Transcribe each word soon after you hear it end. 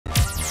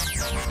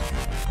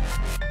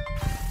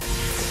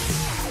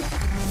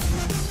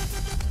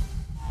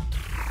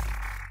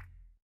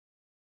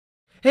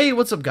Hey,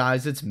 what's up,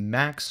 guys? It's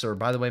Max, or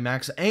by the way,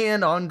 Max,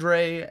 and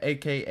Andre,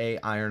 aka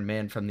Iron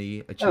Man from the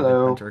Achievement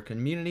Hello. Hunter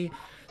community.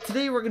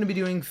 Today, we're going to be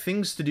doing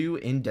things to do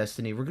in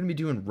Destiny. We're going to be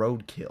doing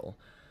Roadkill.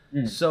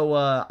 Mm. So,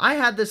 I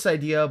had this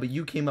idea, but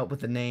you came up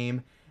with the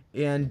name,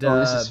 and Oh,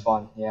 this is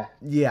fun. Yeah.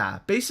 yeah,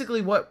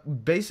 basically what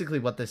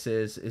this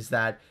is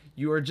that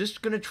you are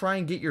just going to try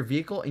and get your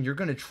vehicle, and you're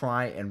going to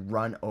try and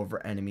run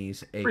over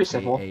enemies, Pretty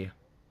simple. aka Yeah.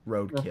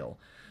 Roadkill.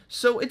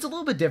 So it's a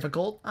little bit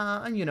difficult,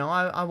 I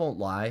won't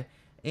lie.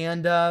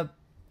 And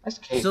Nice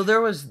cape. so there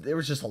was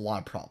just a lot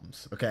of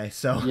problems. Okay,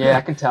 so Yeah,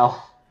 I can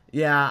tell.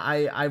 yeah,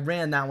 I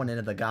ran that one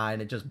into the guy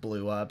and it just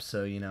blew up.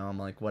 So I'm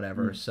like,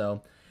 whatever. Mm.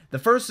 So the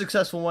first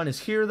successful one is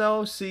here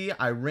though. See,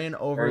 I ran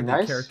over Very the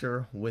nice.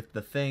 character with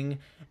the thing,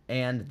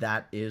 and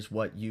that is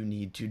what you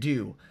need to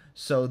do.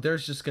 So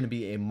there's just gonna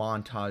be a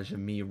montage of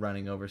me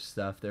running over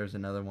stuff. There's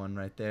another one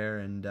right there,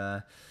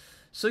 and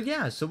so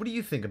yeah. So what do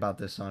you think about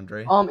this,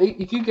 Andre?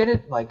 If you get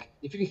it,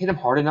 if you can hit him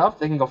hard enough,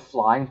 they can go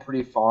flying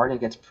pretty far, and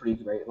it gets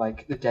pretty great.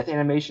 Like the death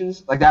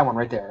animations, like that one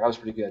right there, that was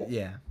pretty good.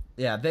 Yeah,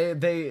 yeah,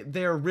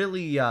 they're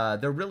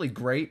really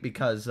great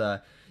because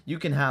you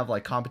can have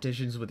like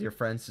competitions with your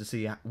friends to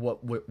see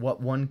what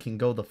one can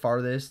go the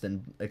farthest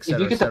and If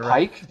etc. you get the etc.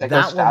 pike that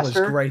That goes one was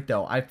faster, great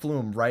though. I flew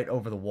him right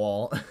over the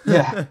wall.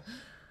 yeah,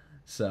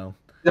 So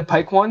the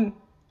pike one,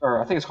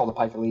 or I think it's called the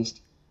pike at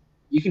least,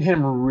 you can hit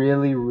them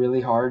really,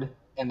 really hard,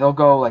 and they'll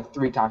go like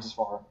 3 times as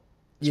far.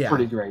 It's yeah.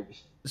 pretty great.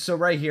 So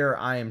right here,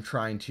 I am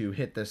trying to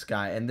hit this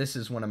guy, and this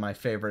is one of my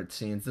favorite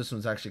scenes. This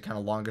one's actually kind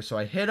of longer. So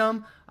I hit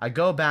him, I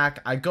go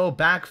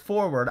back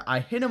forward, I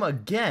hit him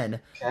again.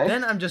 Okay.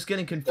 Then I'm just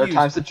getting Third confused.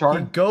 time's the charm.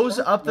 He goes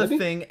up the Maybe?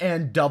 thing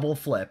and double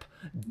flip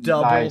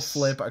Nice.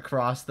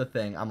 across the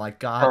thing. I'm like,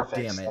 God Perfect.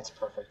 damn it. That's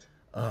perfect.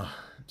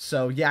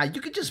 So yeah, you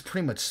could just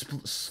pretty much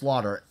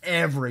slaughter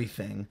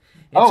everything.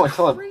 It's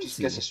Until it crazy. just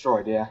gets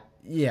destroyed. Yeah.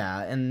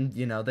 Yeah, and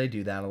they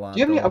do that a lot. Do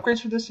you have any They'll-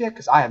 upgrades for this yet?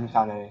 Because I haven't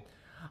found any.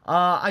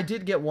 I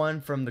did get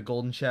one from the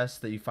golden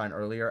chest that you find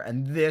earlier,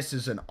 and this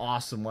is an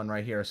awesome one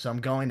right here. So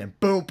I'm going and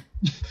boop.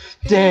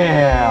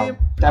 Damn,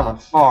 that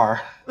went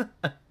far.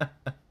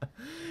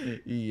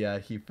 Yeah,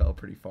 he fell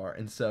pretty far.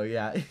 And so,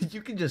 yeah,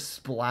 you can just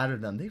splatter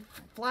them. They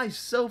fly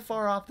so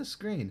far off the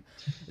screen.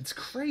 It's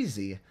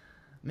crazy.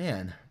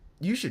 Man,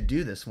 you should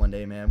do this one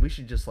day, man. We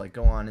should just, like,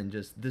 go on and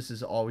just... This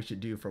is all we should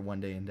do for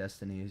one day in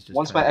Destiny. Is just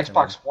Once try my to kill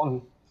Xbox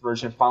One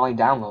version finally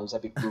downloads,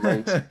 that'd be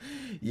great. them.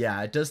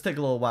 Yeah, it does take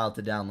a little while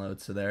to download.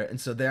 So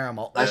there I'm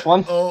all... Nice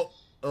one.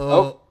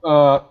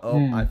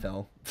 I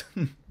fell.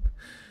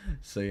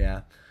 So,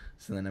 yeah.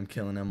 So then I'm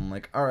killing him. I'm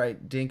like, all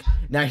right, dink.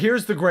 Now,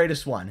 here's the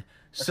greatest one.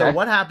 So Okay.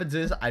 what happens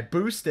is I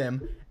boost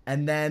him,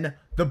 and then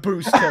the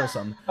boost kills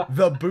him.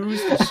 The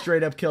boost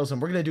straight up kills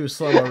him. We're going to do a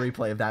slow-mo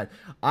replay of that.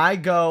 I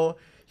go,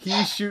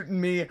 he's shooting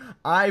me,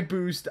 I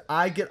boost,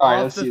 I get All right,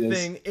 off let's the see this.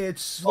 thing,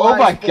 it's Oh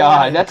my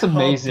God, that's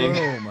amazing.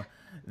 Boom.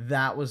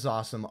 That was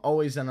awesome.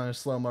 Always done on a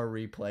slow-mo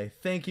replay.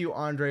 Thank you,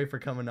 Andre, for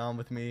coming on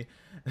with me.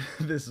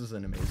 This is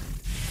an amazing.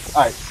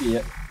 All right, see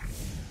ya.